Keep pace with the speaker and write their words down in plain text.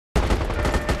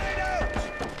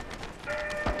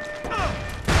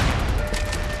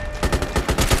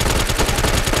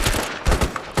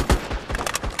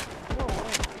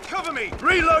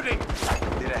Reloading!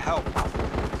 Need a help.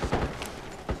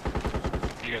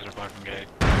 You guys are fucking gay.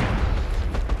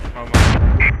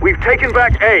 We've taken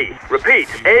back A. Repeat,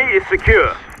 A is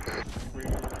secure.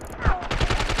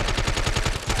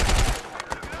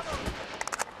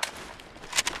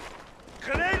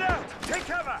 Grenade out! Take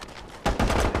cover!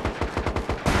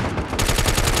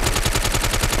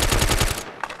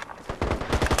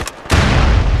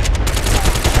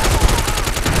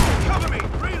 Cover me!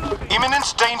 Reloading!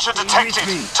 Imminent danger detected.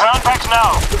 Turn back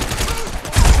now.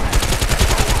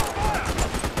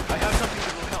 I have something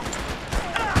that will help.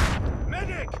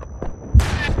 Medic!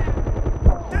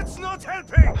 That's not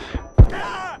helping!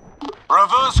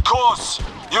 Reverse course.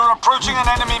 You're approaching an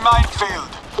enemy minefield.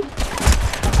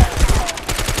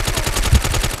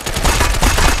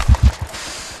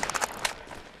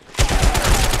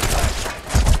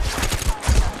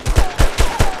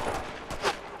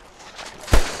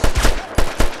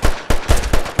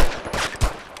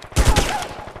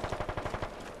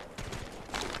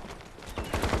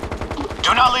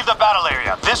 Do not leave the battle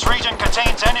area. This region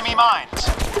contains enemy mines.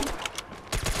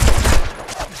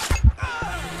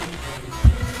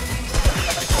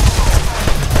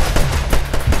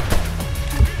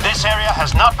 This area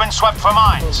has not been swept for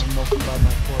mines.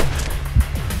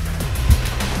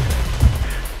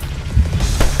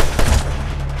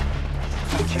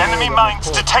 Enemy mines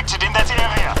detected in that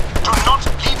area. Do not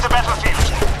leave the battlefield.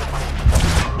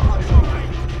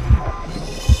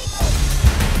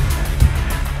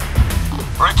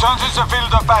 Return to the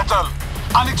field of battle.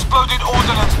 Unexploded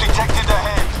ordnance detected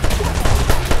ahead.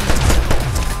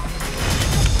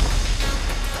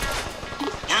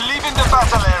 You're leaving the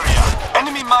battle area.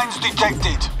 Enemy mines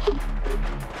detected.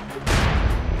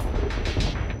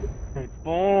 Hey,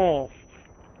 balls.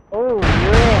 Oh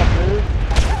yeah, dude.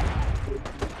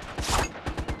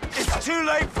 It's too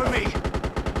late for me!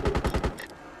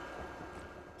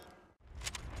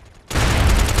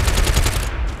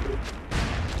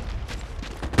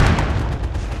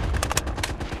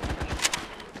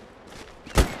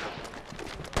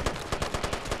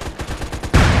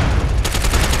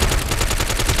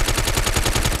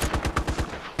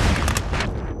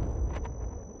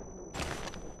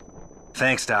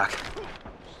 Thanks, Doc.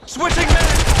 Switching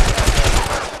medic!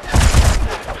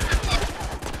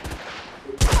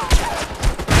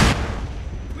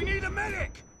 We need a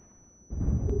medic!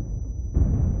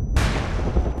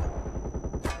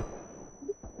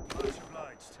 Much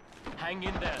obliged. Hang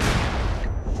in there.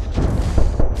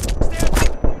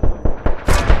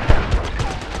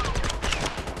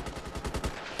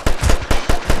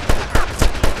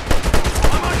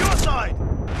 I'm on your side!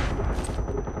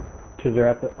 Cause they're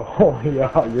at the. Oh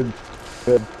yeah, you're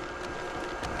good.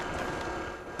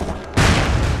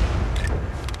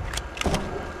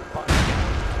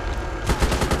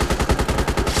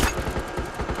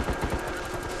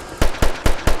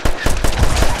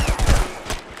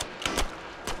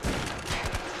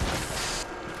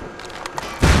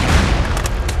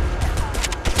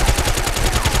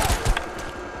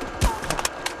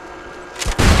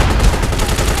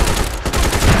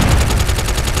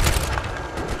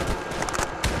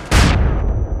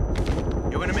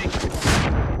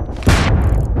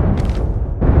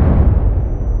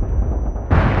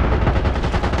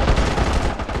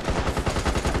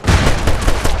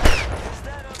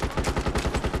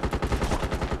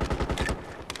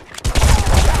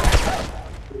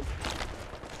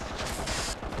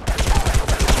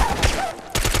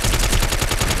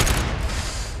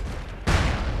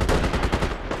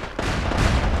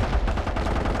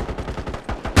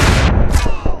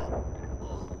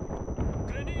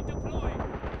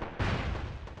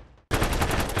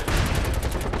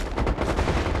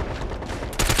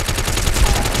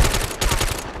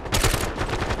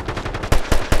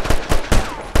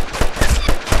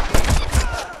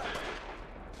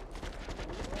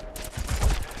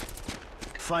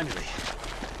 Finally.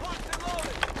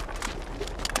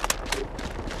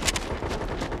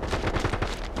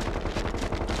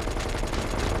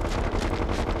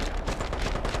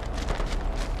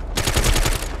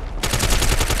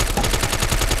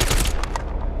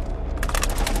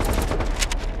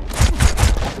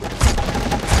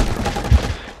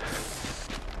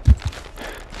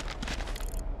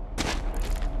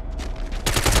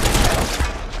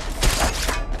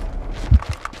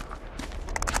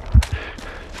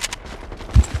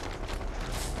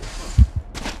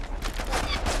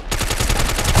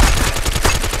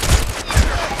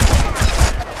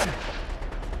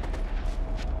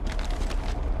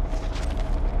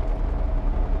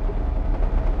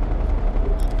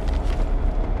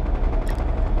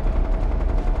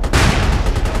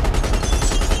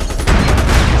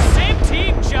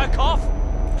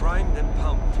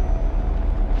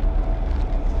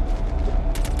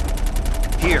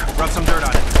 Here, rub some dirt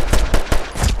on it.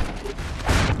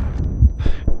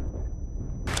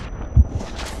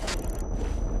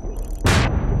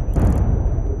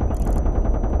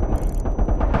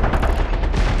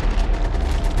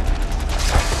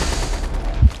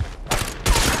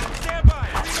 Stand by.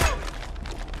 Reloading.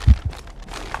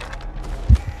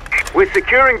 We're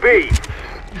securing B.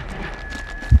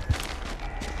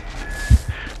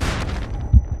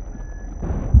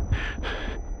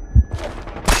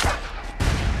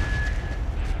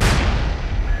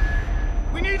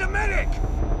 We need a medic.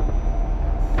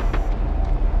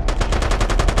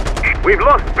 We've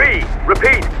lost B.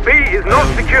 Repeat, B is not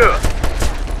secure.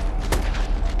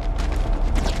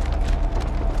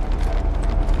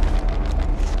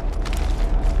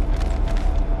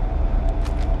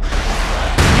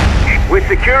 We're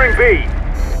securing B.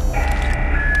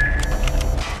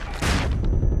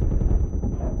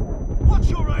 What's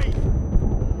your aim?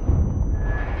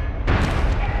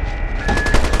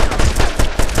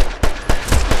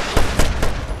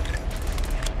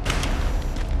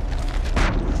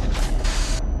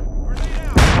 Grenade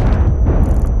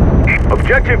out.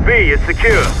 Objective B is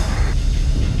secure.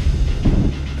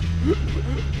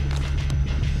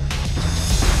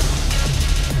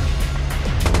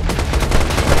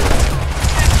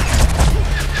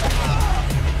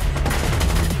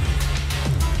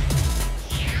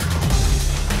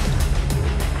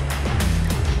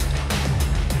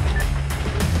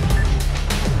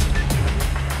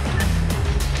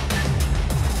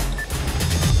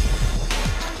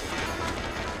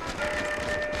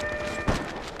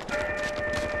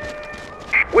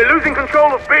 We're losing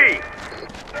control of B.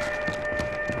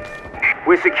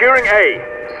 We're securing A.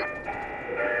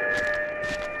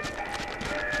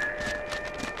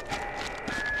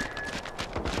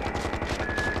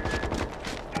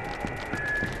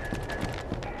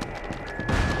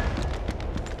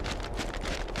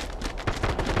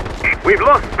 We've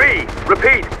lost B.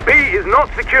 Repeat, B is not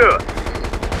secure.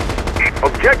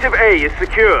 Objective A is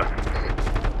secure.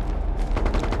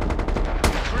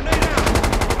 Grenade out.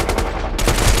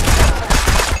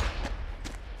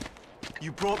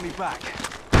 You brought me back.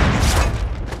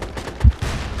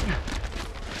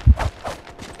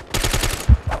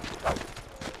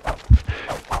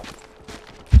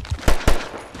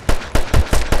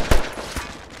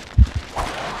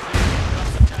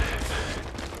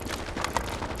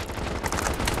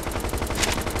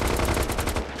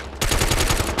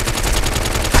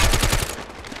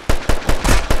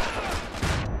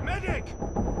 Medic!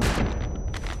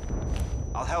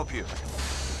 I'll help you.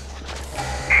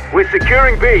 We're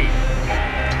securing B.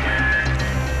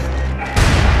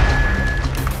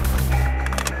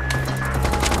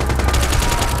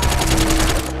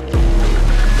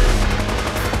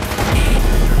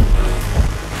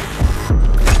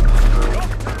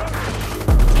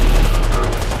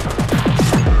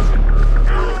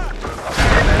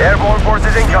 Airborne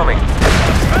forces incoming.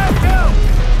 Back out!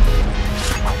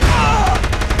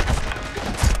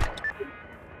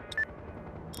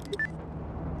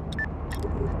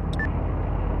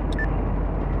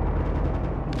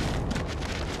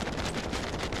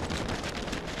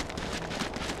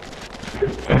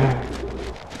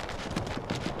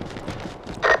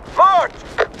 March!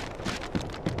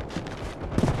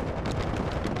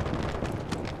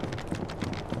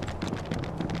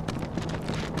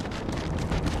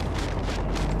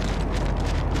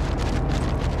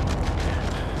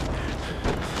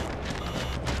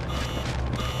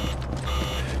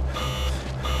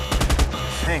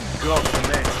 Thank God for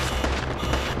that.